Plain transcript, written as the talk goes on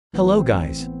Hello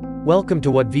guys. Welcome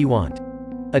to What We Want,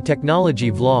 a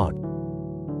technology vlog.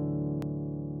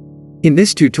 In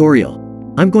this tutorial,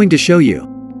 I'm going to show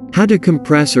you how to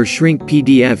compress or shrink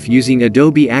PDF using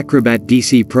Adobe Acrobat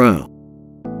DC Pro.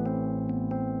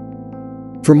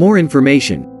 For more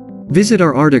information, visit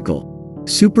our article,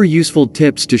 Super Useful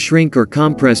Tips to Shrink or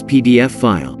Compress PDF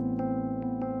File.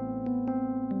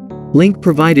 Link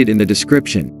provided in the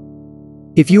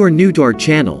description. If you are new to our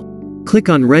channel, click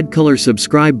on red color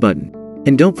subscribe button,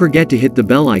 and don't forget to hit the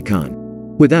bell icon.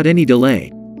 Without any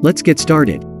delay, let's get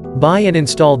started. Buy and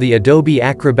install the Adobe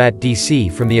Acrobat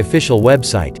DC from the official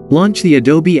website. Launch the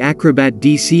Adobe Acrobat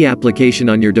DC application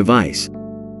on your device.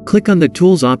 Click on the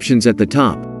Tools options at the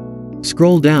top.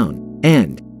 Scroll down,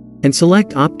 and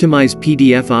select Optimize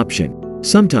PDF option.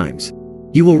 Sometimes,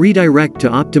 you will redirect to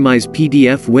Optimize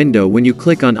PDF window when you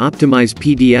click on Optimize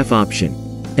PDF option.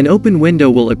 An open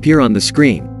window will appear on the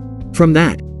screen. From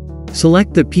that,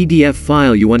 select the PDF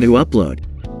file you want to upload.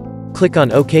 Click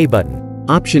on OK button.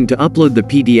 Option to upload the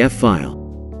PDF file.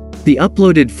 The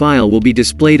uploaded file will be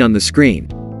displayed on the screen.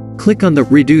 Click on the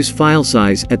Reduce File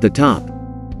Size at the top.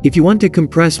 If you want to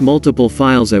compress multiple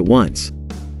files at once,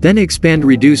 then expand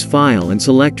Reduce File and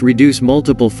select Reduce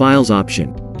Multiple Files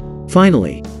option.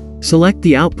 Finally, select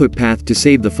the output path to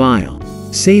save the file.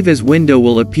 Save as window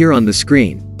will appear on the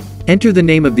screen. Enter the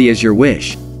name of the as your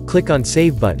wish. Click on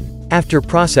Save button. After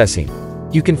processing,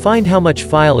 you can find how much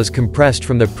file is compressed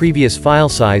from the previous file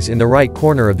size in the right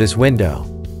corner of this window.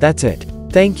 That's it.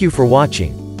 Thank you for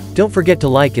watching. Don't forget to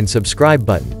like and subscribe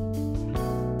button.